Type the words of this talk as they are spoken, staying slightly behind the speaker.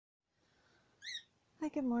Hi,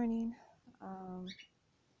 good morning.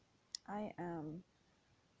 I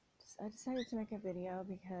decided to make a video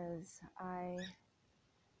because I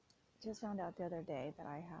just found out the other day that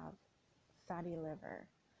I have fatty liver.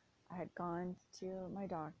 I had gone to my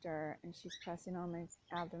doctor and she's pressing on my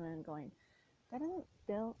abdomen going, that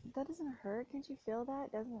doesn't hurt. Can't you feel that?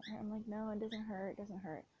 It doesn't hurt. I'm like, no, it doesn't hurt. It doesn't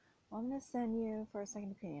hurt. Well, I'm going to send you for a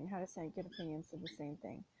second opinion. How to send good opinions to the same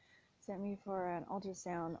thing. Sent me for an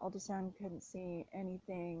ultrasound. Ultrasound couldn't see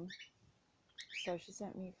anything. So she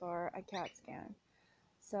sent me for a CAT scan.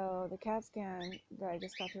 So the CAT scan that I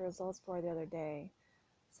just got the results for the other day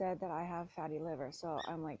said that I have fatty liver. So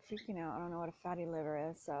I'm like freaking out. I don't know what a fatty liver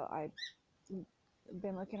is. So I've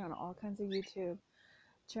been looking on all kinds of YouTube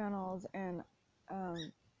channels and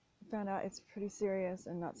found out it's pretty serious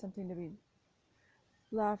and not something to be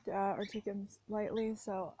laughed at or taken lightly.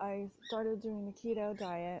 So I started doing the keto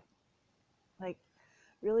diet. Like,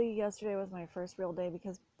 really, yesterday was my first real day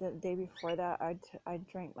because the day before that I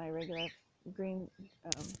drank my regular green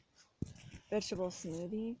vegetable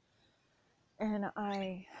smoothie, and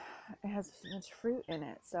it has so much fruit in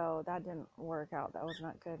it, so that didn't work out. That was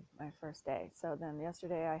not good my first day. So then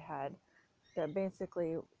yesterday I had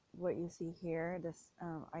basically what you see here.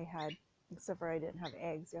 I had, except for I didn't have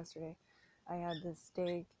eggs yesterday, I had this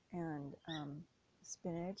steak and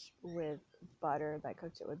spinach with butter. I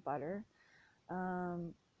cooked it with butter.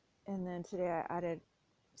 And then today I added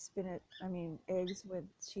eggs with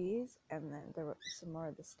cheese, and then there was some more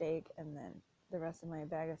of the steak, and then the rest of my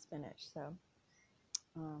bag of spinach. So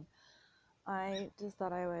I just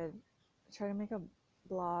thought I would try to make a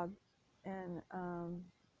blog and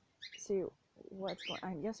see what's going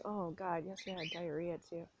on. Oh God, yesterday I had diarrhea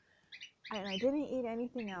too. And I didn't eat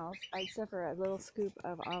anything else except for a little scoop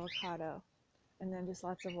of avocado, and then just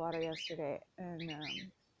lots of water yesterday. And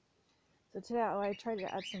so today, I tried to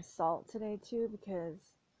add some salt today too, because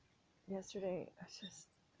yesterday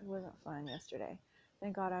it wasn't fun yesterday.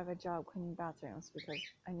 Thank God I have a job cleaning bathrooms because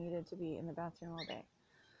I needed to be in the bathroom all day.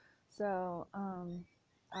 So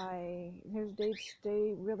here's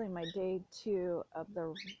really my day 2 of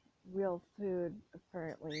the real food,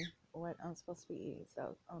 apparently, what I'm supposed to be eating.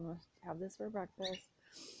 So I'm gonna have this for breakfast,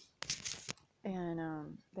 and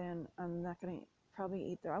then I'm not gonna probably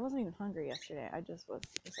eat there. I wasn't even hungry yesterday. Just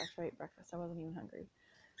after I ate breakfast, I wasn't even hungry.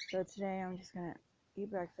 So today I'm just gonna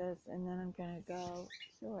eat breakfast, and then I'm gonna go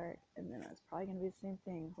to work, and then it's probably gonna be the same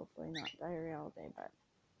thing. Hopefully not diarrhea all day, but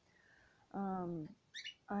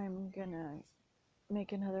I'm gonna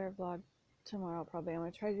make another vlog tomorrow. Probably I'm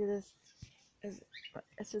gonna try to do this as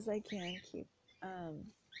much as I can, keep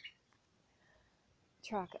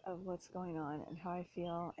track of what's going on and how I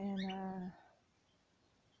feel. And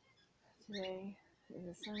today is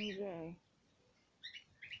a sunny day,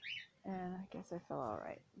 and I guess I feel all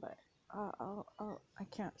right, but I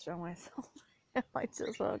can't show myself. I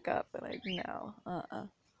just woke up and I know.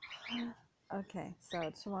 Okay, so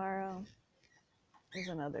tomorrow is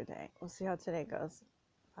another day. We'll see how today goes.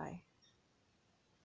 Bye.